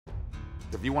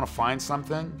If you want to find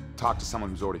something, talk to someone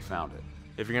who's already found it.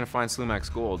 If you're going to find Slumach's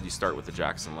gold, you start with the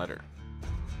Jackson letter.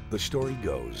 The story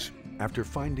goes, after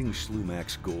finding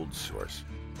Slumach's gold source,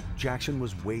 Jackson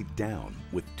was weighed down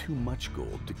with too much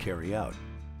gold to carry out.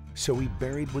 So he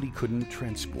buried what he couldn't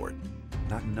transport,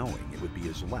 not knowing it would be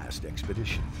his last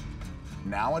expedition.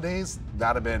 Nowadays,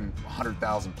 that'd have been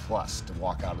 100,000 plus to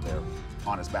walk out of there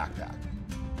on his backpack.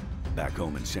 Back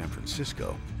home in San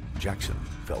Francisco, Jackson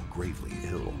fell gravely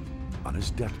ill. On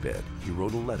his deathbed, he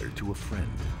wrote a letter to a friend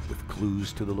with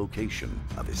clues to the location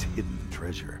of his hidden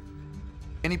treasure.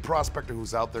 Any prospector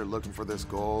who's out there looking for this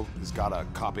gold has got a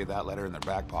copy of that letter in their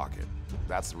back pocket.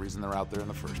 That's the reason they're out there in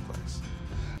the first place.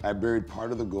 I buried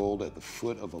part of the gold at the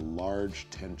foot of a large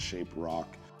tent-shaped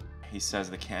rock. He says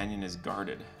the canyon is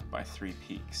guarded by 3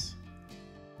 peaks.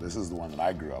 This is the one that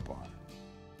I grew up on.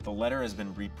 The letter has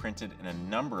been reprinted in a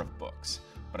number of books,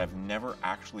 but I've never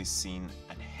actually seen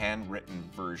a handwritten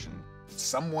version.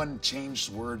 Someone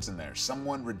changed words in there.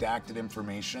 Someone redacted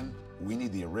information. We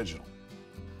need the original.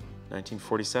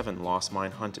 1947, lost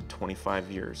mine hunted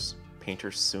 25 years.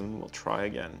 Painter soon will try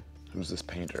again. Who's this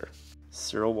painter?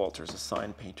 Cyril Walters, a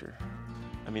sign painter.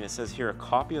 I mean, it says here a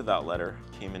copy of that letter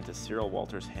came into Cyril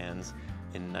Walters' hands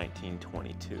in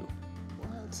 1922.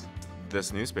 What?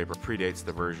 This newspaper predates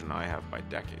the version I have by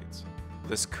decades.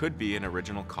 This could be an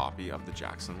original copy of the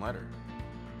Jackson letter.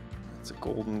 It's a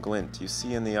golden glint you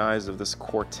see in the eyes of this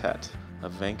quartet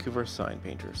of Vancouver sign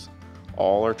painters.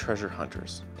 All are treasure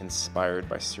hunters, inspired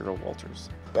by Cyril Walters.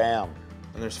 Bam!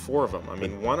 And there's 4 of them. I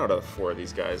mean, 1 out of 4 of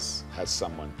these guys Has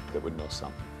someone that would know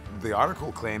something. The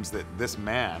article claims that this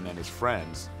man and his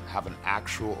friends have an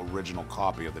actual original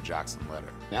copy of the Jackson letter.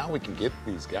 Now we can get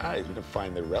these guys, we can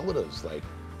find their relatives. Like,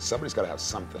 somebody's got to have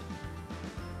something.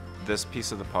 This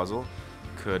piece of the puzzle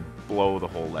could blow the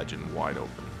whole legend wide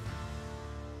open.